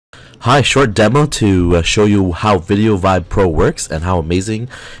Hi, short demo to show you how Video Vibe Pro works and how amazing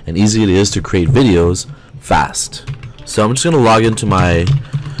and easy it is to create videos fast. So I'm just going to log into my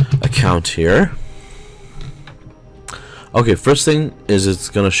account here. Okay, first thing is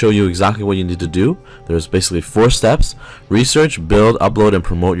it's going to show you exactly what you need to do. There's basically 4 steps: research, build, upload, and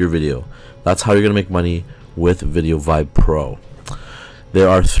promote your video. That's how you're going to make money with Video Vibe Pro. There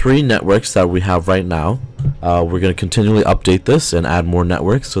are 3 networks that we have right now. We're going to continually update this and add more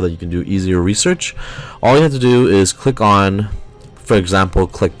networks so that you can do easier research. All you have to do is click on, for example,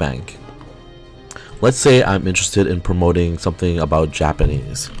 ClickBank. Let's say I'm interested in promoting something about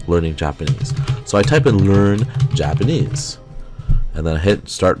Japanese, learning Japanese. So I type in learn Japanese and then I hit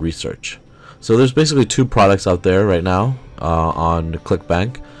start research. So there's basically 2 products out there right now on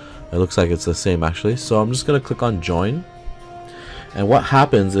ClickBank. It looks like it's the same actually. So I'm just going to click on join. And what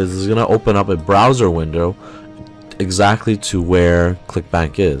happens is it's going to open up a browser window exactly to where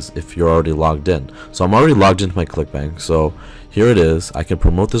ClickBank is if you're already logged in. So I'm already logged into my ClickBank. So here it is. I can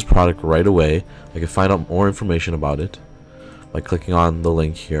promote this product right away. I can find out more information about it by clicking on the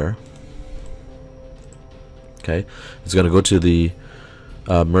link here. Okay, it's going to go to the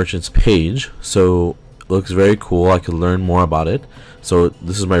merchant's page. So it looks very cool. I can learn more about it. So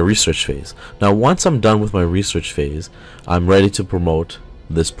this is my research phase. Now once I'm done with my research phase, I'm ready to promote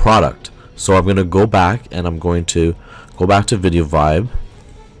this product. So I'm going to go back and I'm going to go back to Video Vibe.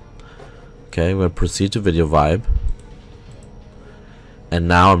 Okay, I'm going to proceed to Video Vibe. And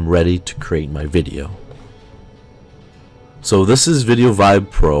now I'm ready to create my video. So this is Video Vibe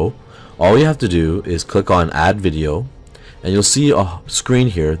Pro. All you have to do is click on Add Video, and you'll see a screen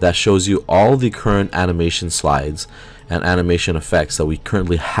here that shows you all the current animation slides and animation effects that we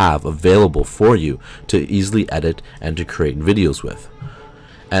currently have available for you to easily edit and to create videos with.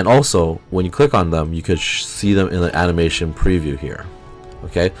 And also, when you click on them, you could see them in the animation preview here.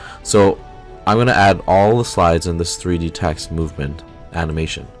 Okay, so I'm going to add all the slides in this 3D text movement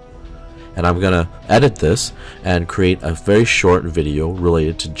animation, and I'm going to edit this and create a very short video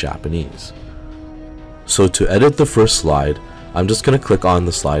related to Japanese. So to edit the first slide, I'm just going to click on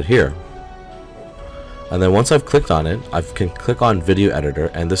the slide here. And then once I've clicked on it, I can click on Video Editor,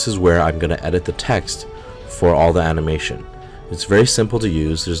 and this is where I'm going to edit the text for all the animation. It's very simple to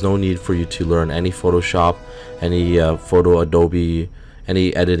use. There's no need for you to learn any Photoshop, any Adobe,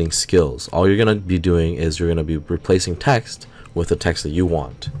 any editing skills. All you're going to be doing is you're going to be replacing text with the text that you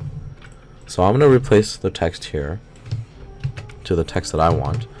want. So I'm going to replace the text here to the text that I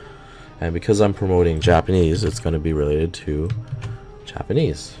want. And because I'm promoting Japanese, it's going to be related to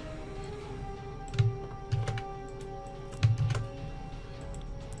Japanese.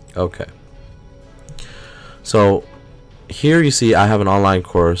 Okay, so here you see I have an online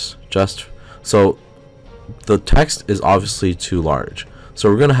course. So the text is obviously too large,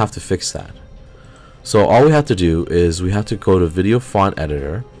 so we're gonna have to fix that. So all we have to do is we have to go to Video Font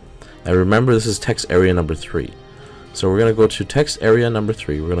Editor, and remember this is text area number 3. So we're gonna go to text area number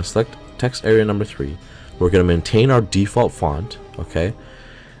 3. We're gonna select text area number 3. We're gonna maintain our default font, okay,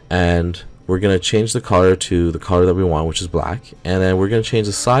 and we're going to change the color to the color that we want, which is black, and then we're going to change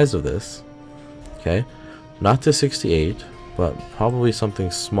the size of this, okay, not to 68, but probably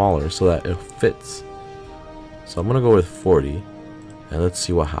something smaller so that it fits. So I'm going to go with 40, and let's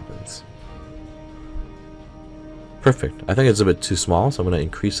see what happens. Perfect. I think it's a bit too small, so I'm going to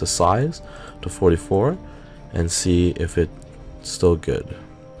increase the size to 44 and see if it's still good.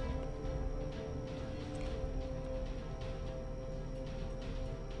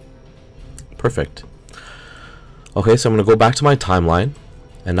 Perfect. Okay, so I'm going to go back to my timeline,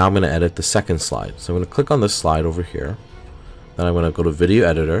 and now I'm going to edit the second slide. So I'm going to click on this slide over here. Then I'm going to go to Video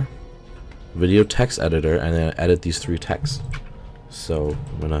Editor, Video Text Editor, and then edit these 3 texts. So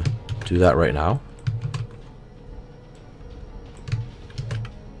I'm going to do that right now.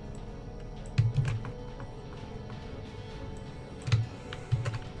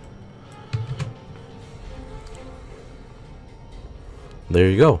 There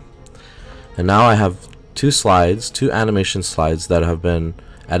you go. And now I have 2 slides, 2 animation slides that have been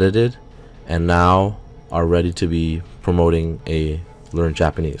edited and now are ready to be promoting a Learn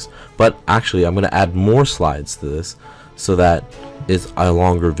Japanese. But actually I'm going to add more slides to this so that it's a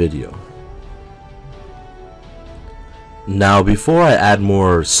longer video. Now before I add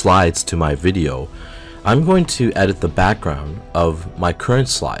more slides to my video, I'm going to edit the background of my current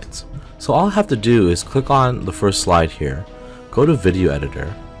slides. So all I have to do is click on the first slide here, go to Video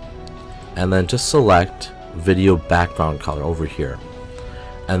Editor, and then just select video background color over here,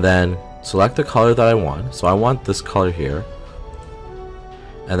 and then select the color that I want. So I want this color here,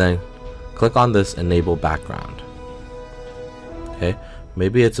 and then click on this enable background. Okay,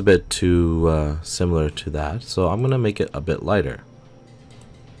 maybe it's a bit too similar to that, so I'm gonna make it a bit lighter.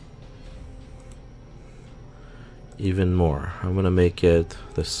 Even more. I'm gonna make it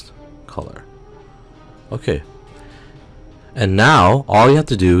this color. Okay. And now all you have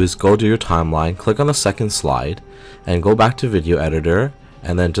to do is go to your timeline, click on the second slide, and go back to video editor,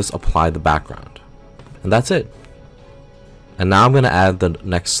 and then just apply the background. And that's it. And now I'm gonna add the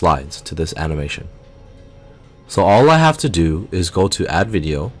next slides to this animation. So all I have to do is go to add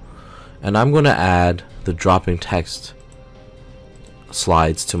video, and I'm gonna add the dropping text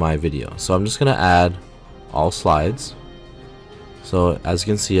slides to my video. So I'm just gonna add all slides. So as you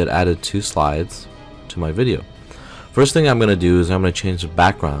can see, it added 2 slides to my video. First thing I'm going to do is I'm going to change the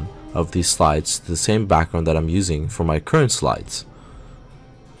background of these slides to the same background that I'm using for my current slides.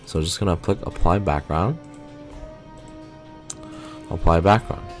 So I'm just going to click apply background, apply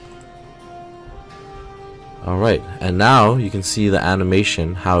background. Alright, and now you can see the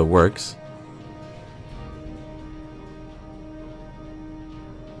animation, how it works.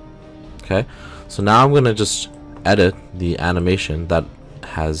 Okay, so now I'm going to just edit the animation that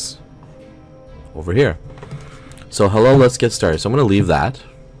has over here. So hello, let's get started. So I'm going to leave that.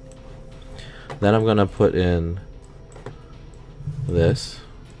 Then I'm going to put in this.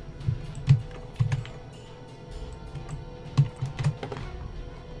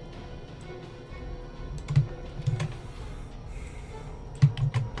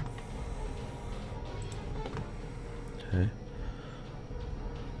 Okay.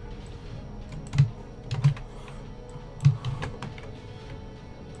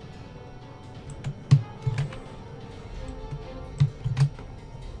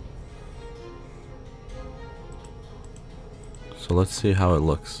 So let's see how it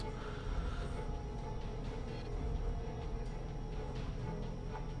looks.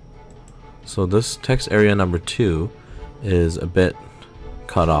 So this text area number 2 is a bit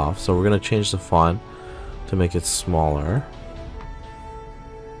cut off, so we're going to change the font to make it smaller.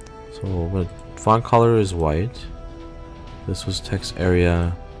 So font color is white. This was text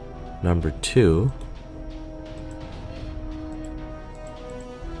area number 2.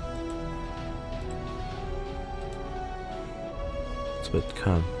 But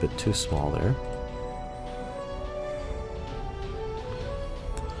kind of a bit too small there.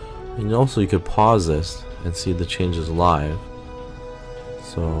 And also you could pause this and see the changes live.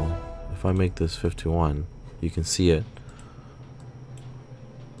 So if I make this 51, you can see it.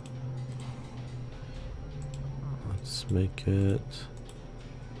 Let's make it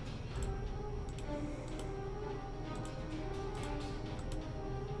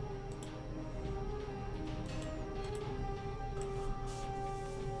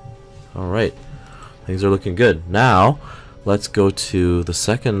alright, things are looking good. Now let's go to the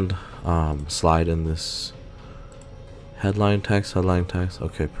second slide in this headline text.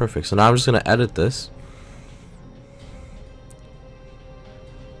 Okay, perfect. So now I'm just going to edit this.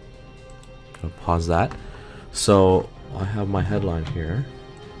 Gonna pause that. So I have my headline here.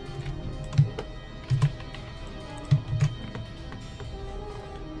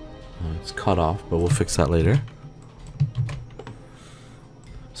 It's cut off, but we'll fix that later.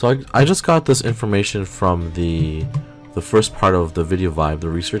 So I just got this information from the first part of the Video Vibe, the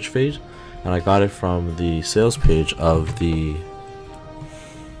research page, and I got it from the sales page of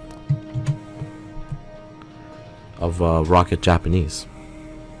Rocket Japanese.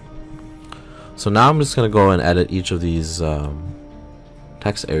 So now I'm just going to go and edit each of these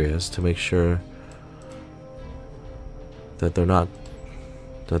text areas to make sure that they're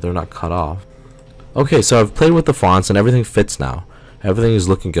not cut off. Okay, so I've played with the fonts and everything fits now. Everything is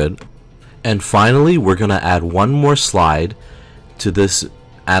looking good. And finally, we're going to add one more slide to this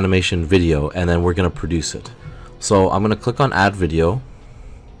animation video, and then we're going to produce it. So I'm going to click on add video.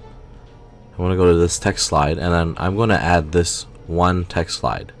 I'm going to go to this text slide, and then I'm going to add this one text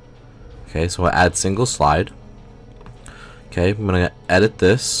slide. Okay, so I add single slide. Okay, I'm going to edit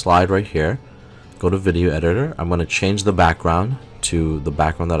this slide right here. Go to video editor. I'm going to change the background to the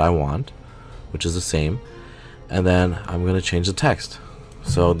background that I want, which is the same. And then I'm going to change the text.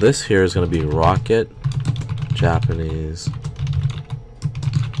 So this here is going to be Rocket Japanese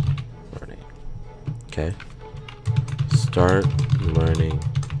Learning. Okay. Start learning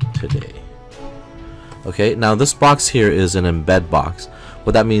today. Okay, now this box here is an embed box.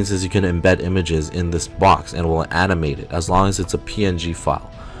 What that means is you can embed images in this box and it will animate it as long as it's a PNG file.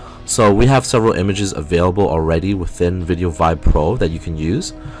 So we have several images available already within Video Vibe Pro that you can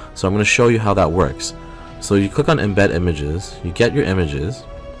use. So I'm going to show you how that works. So you click on embed images, you get your images,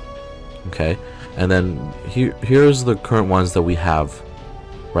 okay, and then here's the current ones that we have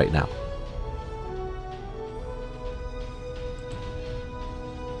right now.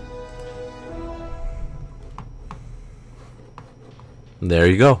 There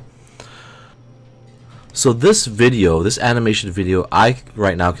you go. So this video, this animation video, I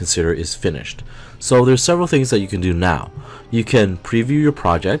right now consider is finished. So there's several things that you can do now. You can preview your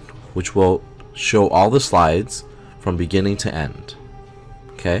project, which will show all the slides from beginning to end.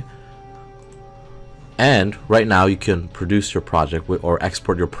 Okay. And right now you can produce your project or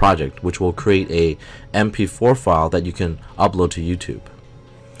export your project, which will create a MP4 file that you can upload to YouTube.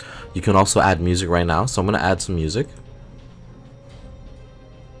 You can also add music right now, so I'm going to add some music.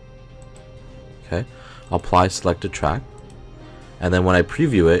 Okay, apply selected track, and then when I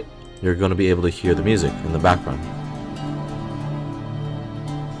preview it, you're going to be able to hear the music in the background.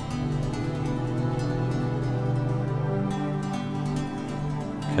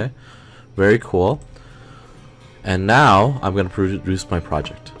 Okay, very cool. And now I'm going to produce my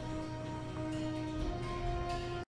project.